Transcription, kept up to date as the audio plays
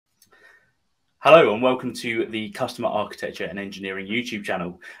Hello and welcome to the Customer Architecture and Engineering YouTube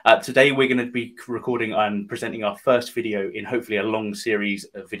channel. Today we're going to be recording and presenting our first video in hopefully a long series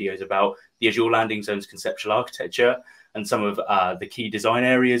of videos about the Azure Landing Zones conceptual architecture and some of the key design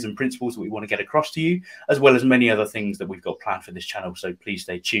areas and principles that we want to get across to you, as well as many other things that we've got planned for this channel, so please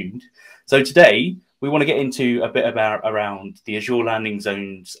stay tuned. So today we want to get into a bit around the Azure Landing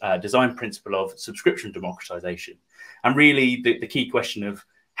Zones design principle of subscription democratization, and really the key question of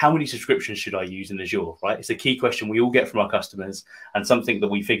how many subscriptions should I use in Azure, right? It's a key question we all get from our customers and something that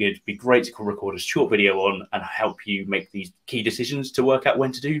we figured would be great to record a short video on and help you make these key decisions to work out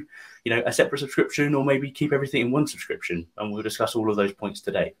when to do, a separate subscription or maybe keep everything in one subscription. And we'll discuss all of those points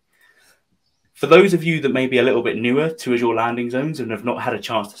today. For those of you that may be a little bit newer to Azure Landing Zones and have not had a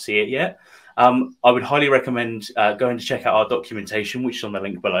chance to see it yet, I would highly recommend going to check out our documentation, which is on the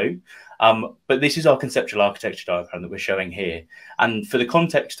link below. But this is our conceptual architecture diagram that we're showing here. And for the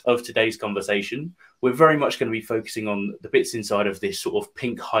context of today's conversation, we're very much going to be focusing on the bits inside of this sort of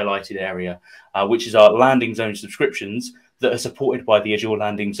pink highlighted area, which is our landing zone subscriptions that are supported by the Azure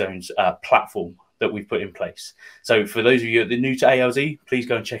Landing Zones platform that we've put in place. So for those of you that are new to ALZ, please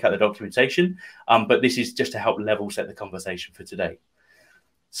go and check out the documentation. But this is just to help level set the conversation for today.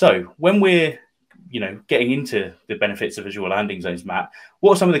 So when we're getting into the benefits of Azure Landing Zones, Matt,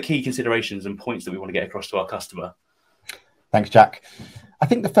 what are some of the key considerations and points that we want to get across to our customer? Thanks, Jack. I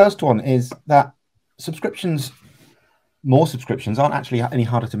think the first one is that more subscriptions aren't actually any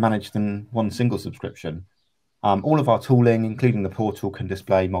harder to manage than one single subscription. All of our tooling, including the portal, can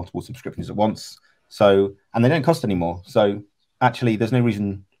display multiple subscriptions at once. And they don't cost any more. So actually, there's no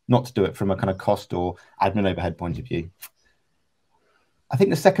reason not to do it from a kind of cost or admin overhead point of view. I think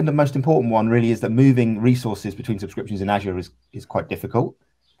the second and most important one really is that moving resources between subscriptions in Azure is quite difficult.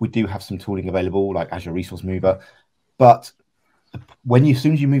 We do have some tooling available like Azure Resource Mover, but as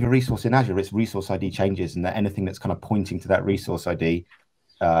soon as you move a resource in Azure, its resource ID changes, and that anything that's kind of pointing to that resource ID,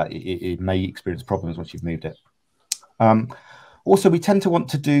 it may experience problems once you've moved it. Also, we tend to want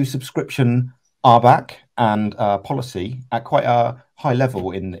to do subscription RBAC and policy at quite a high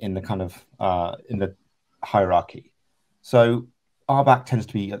level in the kind of in the hierarchy. So RBAC tends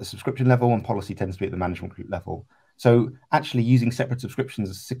to be at the subscription level and policy tends to be at the management group level. So actually using separate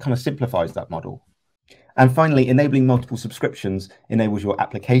subscriptions kind of simplifies that model. And finally, enabling multiple subscriptions enables your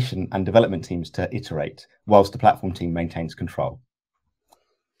application and development teams to iterate whilst the platform team maintains control.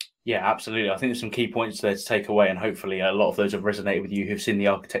 Yeah, absolutely. I think there's some key points there to take away, and hopefully a lot of those have resonated with you who've seen the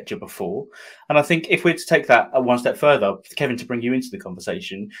architecture before. And I think if we're to take that one step further, Kevin, to bring you into the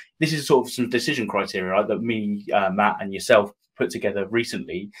conversation, this is sort of some decision criteria, right, that me, Matt, and yourself put together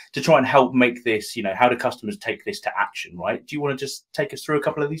recently to try and help make this, how do customers take this to action, right? Do you want to just take us through a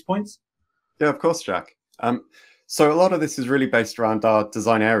couple of these points? Yeah, of course, Jack. So a lot of this is really based around our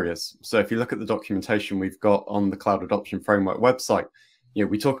design areas. So if you look at the documentation we've got on the Cloud Adoption Framework website,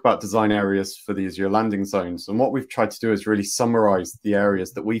 we talk about design areas for the Azure Landing Zones. And what we've tried to do is really summarize the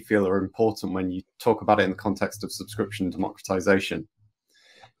areas that we feel are important when you talk about it in the context of subscription democratization.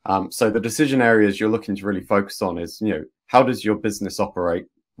 So the decision areas you're looking to really focus on is, how does your business operate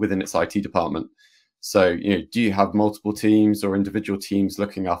within its IT department? So, do you have multiple teams or individual teams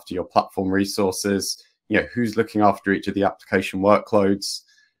looking after your platform resources? Who's looking after each of the application workloads?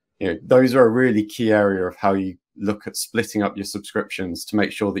 Those are a really key area of how you look at splitting up your subscriptions to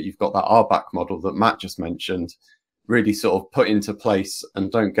make sure that you've got that RBAC model that Matt just mentioned really sort of put into place,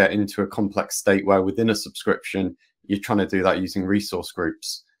 and don't get into a complex state where within a subscription, you're trying to do that using resource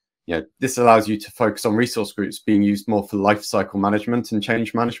groups. This allows you to focus on resource groups being used more for lifecycle management and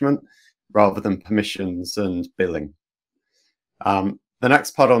change management rather than permissions and billing. The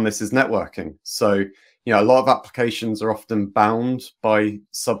next part on this is networking. So, a lot of applications are often bound by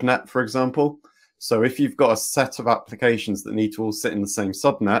subnet, for example. So if you've got a set of applications that need to all sit in the same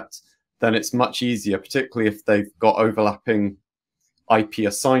subnet, then it's much easier, particularly if they've got overlapping IP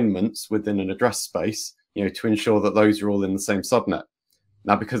assignments within an address space, to ensure that those are all in the same subnet.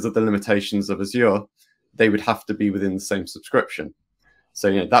 Now, because of the limitations of Azure, they would have to be within the same subscription.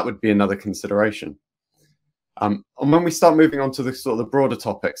 So, that would be another consideration. And when we start moving on to the sort of the broader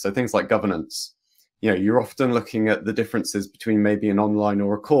topics, so things like governance, you're often looking at the differences between maybe an online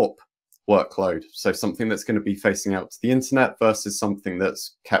or a corp workload. So something that's going to be facing out to the internet versus something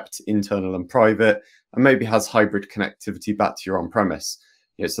that's kept internal and private and maybe has hybrid connectivity back to your on-premise.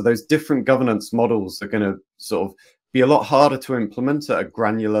 So those different governance models are going to sort of be a lot harder to implement at a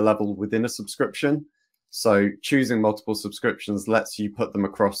granular level within a subscription. So choosing multiple subscriptions lets you put them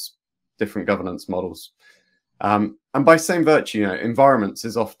across different governance models. And by same virtue, environments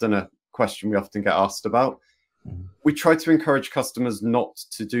is often a question we often get asked about. We try to encourage customers not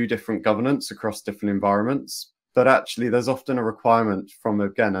to do different governance across different environments, but actually there's often a requirement from,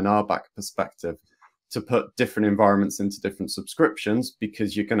 again, an RBAC perspective to put different environments into different subscriptions,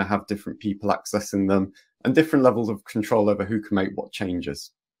 because you're going to have different people accessing them and different levels of control over who can make what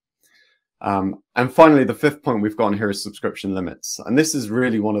changes. And finally, the fifth point we've got on here is subscription limits. And this is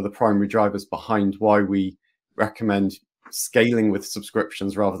really one of the primary drivers behind why we recommend scaling with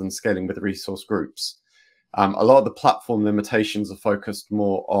subscriptions rather than scaling with resource groups. A lot of the platform limitations are focused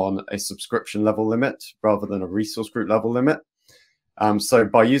more on a subscription level limit rather than a resource group level limit. So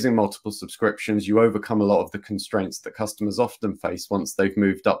by using multiple subscriptions, you overcome a lot of the constraints that customers often face once they've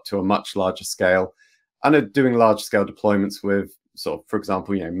moved up to a much larger scale and are doing large scale deployments with sort of, for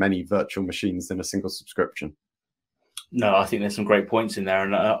example, many virtual machines in a single subscription. No, I think there's some great points in there.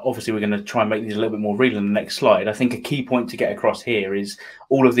 And obviously, we're going to try and make these a little bit more real in the next slide. I think a key point to get across here is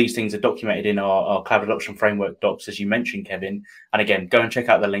all of these things are documented in our Cloud Adoption Framework docs, as you mentioned, Kevin. And again, go and check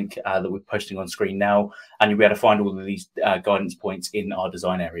out the link that we're posting on screen now, and you'll be able to find all of these guidance points in our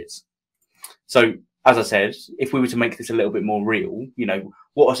design areas. So, as I said, if we were to make this a little bit more real,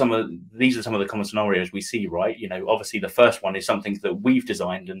 what are these are some of the common scenarios we see, right? Obviously the first one is something that we've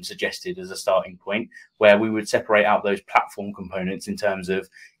designed and suggested as a starting point, where we would separate out those platform components in terms of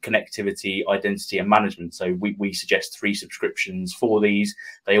connectivity, identity, and management. So we suggest 3 subscriptions for these.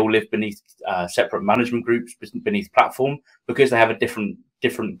 They all live beneath separate management groups beneath platform, because they have a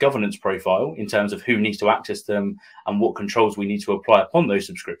different governance profile in terms of who needs to access them and what controls we need to apply upon those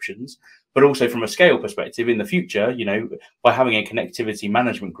subscriptions. But also from a scale perspective in the future, by having a connectivity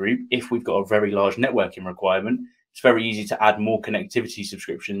management group, if we've got a very large networking requirement, it's very easy to add more connectivity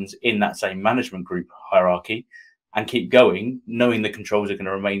subscriptions in that same management group hierarchy and keep going, knowing the controls are going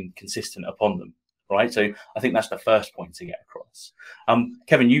to remain consistent upon them, right? So I think that's the first point to get across.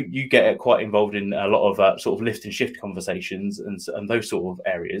 Kevin, you get quite involved in a lot of sort of lift and shift conversations and those sort of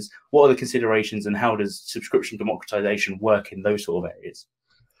areas. What are the considerations, and how does subscription democratization work in those sort of areas?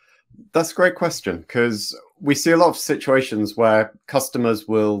 That's a great question, because we see a lot of situations where customers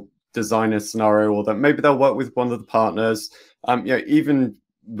will design a scenario, or that maybe they'll work with one of the partners, even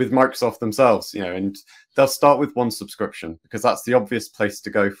with Microsoft themselves, and they'll start with one subscription because that's the obvious place to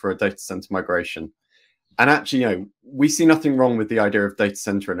go for a data center migration. And actually, we see nothing wrong with the idea of data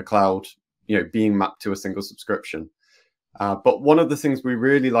center in a cloud, being mapped to a single subscription. But one of the things we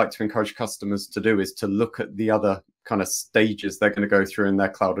really like to encourage customers to do is to look at the other kind of stages they're going to go through in their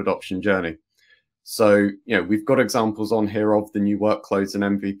cloud adoption journey. So, we've got examples on here of the new workloads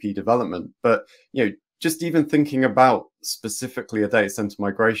and MVP development, but, just even thinking about specifically a data center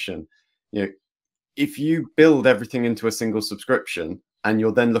migration, if you build everything into a single subscription and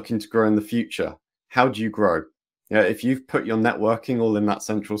you're then looking to grow in the future, how do you grow? If you've put your networking all in that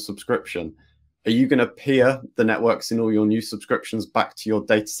central subscription, are you going to peer the networks in all your new subscriptions back to your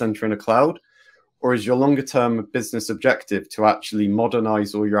data center in a cloud? Or is your longer term business objective to actually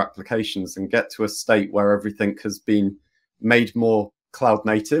modernize all your applications and get to a state where everything has been made more cloud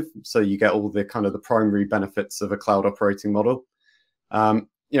native, so you get all the kind of the primary benefits of a cloud operating model?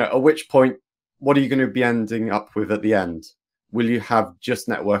 At which point, what are you going to be ending up with at the end? Will you have just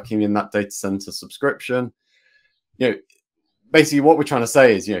networking in that data center subscription? Basically what we're trying to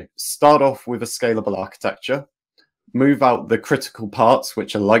say is, start off with a scalable architecture, move out the critical parts,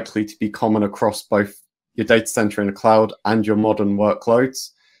 which are likely to be common across both your data center in the cloud and your modern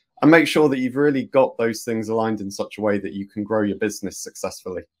workloads, and make sure that you've really got those things aligned in such a way that you can grow your business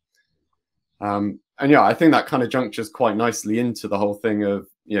successfully. I think that kind of junctures quite nicely into the whole thing of,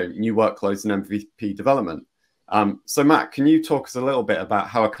 new workloads and MVP development. So Matt, can you talk us a little bit about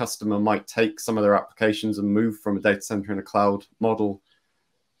how a customer might take some of their applications and move from a data center in a cloud model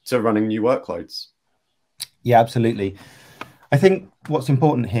to running new workloads? Yeah, absolutely. I think what's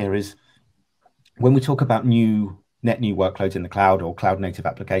important here is when we talk about net new workloads in the cloud or cloud native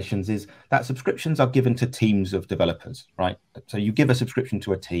applications, is that subscriptions are given to teams of developers, right? So you give a subscription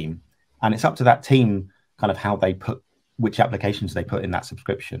to a team, and it's up to that team kind of how they put, which applications they put in that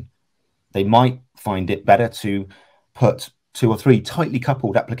subscription. They might find it better to put 2 or 3 tightly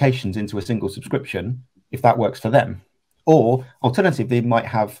coupled applications into a single subscription if that works for them. Or alternatively, they might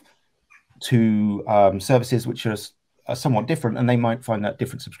have 2 services which are somewhat different, and they might find that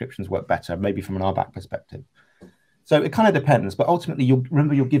different subscriptions work better, maybe from an RBAC perspective. So it kind of depends, but ultimately,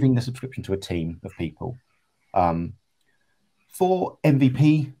 you're giving the subscription to a team of people. For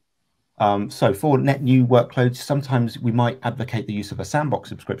MVP, so for net new workloads, sometimes we might advocate the use of a sandbox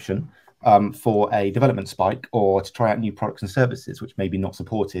subscription for a development spike, or to try out new products and services which may be not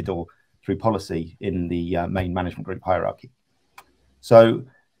supported or through policy in the main management group hierarchy. So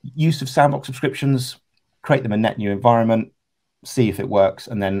use of sandbox subscriptions, create them a net new environment, see if it works,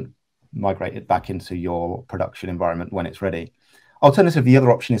 and then migrate it back into your production environment when it's ready. Alternatively, the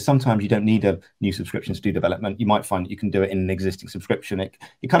other option is sometimes you don't need a new subscription to do development. You might find that you can do it in an existing subscription. It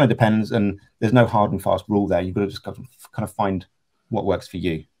kind of depends, and there's no hard and fast rule there. You've got to just kind of find what works for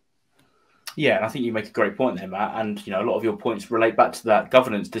you. Yeah, and I think you make a great point there, Matt. And a lot of your points relate back to that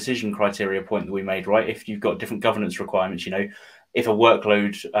governance decision criteria point that we made, right? If you've got different governance requirements, if a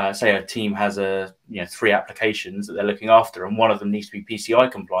workload, say a team has 3 applications that they're looking after, and one of them needs to be PCI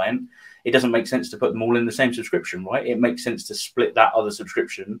compliant, it doesn't make sense to put them all in the same subscription, right? It makes sense to split that other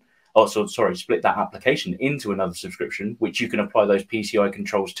subscription, split that application into another subscription, which you can apply those PCI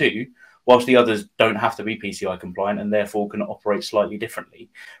controls to, whilst the others don't have to be PCI compliant and therefore can operate slightly differently,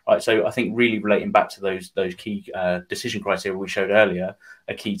 right? So I think really relating back to those key decision criteria we showed earlier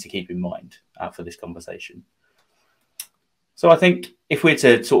are key to keep in mind for this conversation. So I think if we're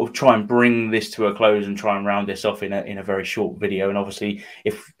to sort of try and bring this to a close and try and round this off in a very short video, and obviously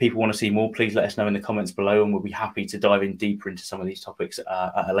if people want to see more, please let us know in the comments below, and we'll be happy to dive in deeper into some of these topics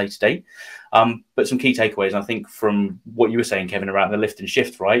at a later date. But some key takeaways, I think, from what you were saying, Kevin, around the lift and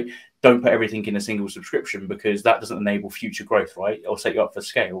shift, right? Don't put everything in a single subscription, because that doesn't enable future growth, right? It'll set you up for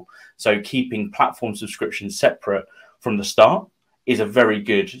scale. So keeping platform subscriptions separate from the start is a very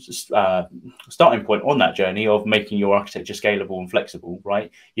good starting point on that journey of making your architecture scalable and flexible, right?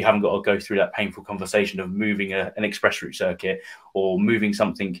 You haven't got to go through that painful conversation of moving an express route circuit or moving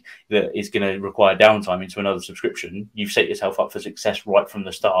something that is going to require downtime into another subscription. You've set yourself up for success right from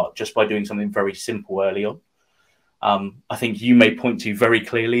the start just by doing something very simple early on. I think you may point to very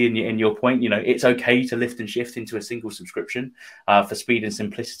clearly in your point, it's okay to lift and shift into a single subscription for speed and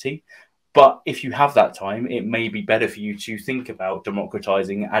simplicity. But if you have that time, it may be better for you to think about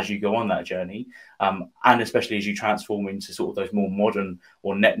democratizing as you go on that journey, and especially as you transform into sort of those more modern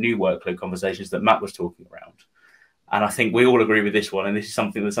or net new workload conversations that Matt was talking around. And I think we all agree with this one, and this is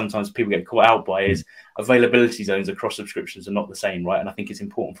something that sometimes people get caught out by, is availability zones across subscriptions are not the same, right? And I think it's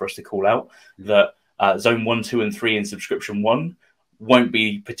important for us to call out that zone 1, 2, and 3 in subscription 1 won't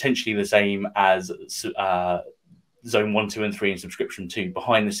be potentially the same as zone 1, 2, and 3 in subscription 2.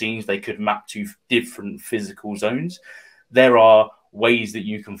 Behind the scenes, they could map to different physical zones. There are ways that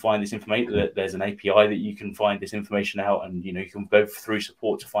you can find this information. There's an API that you can find this information out, and you can go through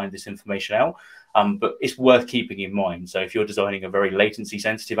support to find this information out. But it's worth keeping in mind. So if you're designing a very latency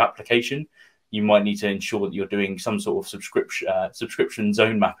sensitive application, you might need to ensure that you're doing some sort of subscription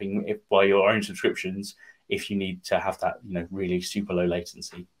zone mapping by your own subscriptions if you need to have that really super low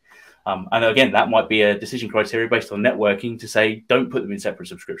latency. And again, that might be a decision criteria based on networking to say, don't put them in separate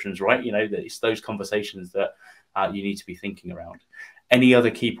subscriptions, right? It's those conversations that you need to be thinking around. Any other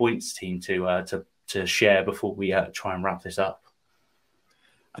key points, team, to share before we try and wrap this up?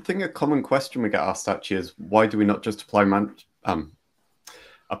 I think a common question we get asked actually is, why do we not just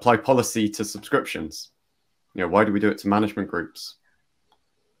apply policy to subscriptions? Why do we do it to management groups?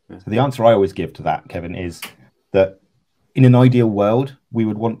 Yeah. So the answer I always give to that, Kevin, is that in an ideal world, we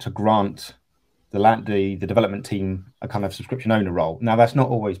would want to grant the development team a kind of subscription owner role. Now, that's not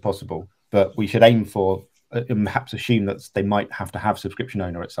always possible, but we should aim for and perhaps assume that they might have to have subscription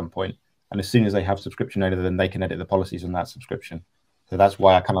owner at some point. And as soon as they have subscription owner, then they can edit the policies on that subscription. So that's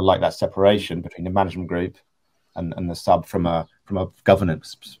why I kind of like that separation between the management group and the sub from a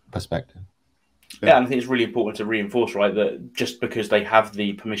governance perspective. Yeah, and I think it's really important to reinforce, right, that just because they have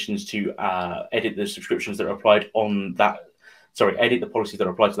the permissions to edit the subscriptions that are applied on that, edit the policies that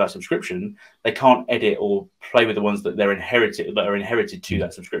are applied to that subscription, they can't edit or play with the ones that are inherited to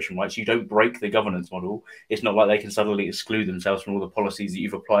that subscription, right? So you don't break the governance model. It's not like they can suddenly exclude themselves from all the policies that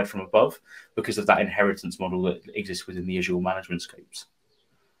you've applied from above because of that inheritance model that exists within the Azure management scopes.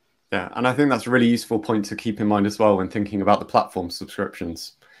 Yeah, and I think that's a really useful point to keep in mind as well when thinking about the platform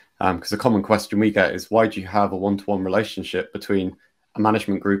subscriptions. Because a common question we get is, why do you have a one-to-one relationship between a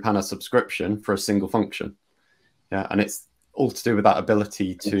management group and a subscription for a single function? Yeah, and it's all to do with that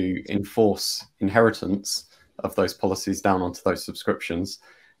ability to enforce inheritance of those policies down onto those subscriptions.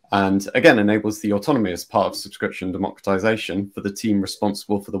 And again, enables the autonomy as part of subscription democratization for the team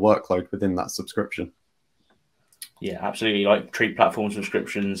responsible for the workload within that subscription. Yeah, absolutely. Like, treat platform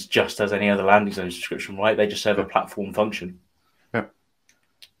subscriptions just as any other landing zone subscription, right? They just serve a platform function.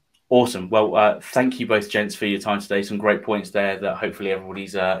 Awesome. Well, thank you both, gents, for your time today. Some great points there that hopefully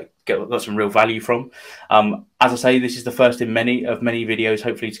everybody's got some real value from. As I say, this is the first in many videos,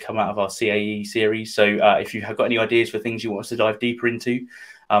 hopefully, to come out of our CAE series. So if you have got any ideas for things you want us to dive deeper into,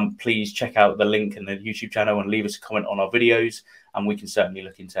 please check out the link in the YouTube channel and leave us a comment on our videos. And we can certainly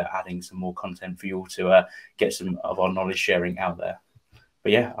look into adding some more content for you all to get some of our knowledge sharing out there.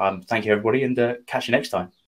 But yeah, thank you everybody, and catch you next time.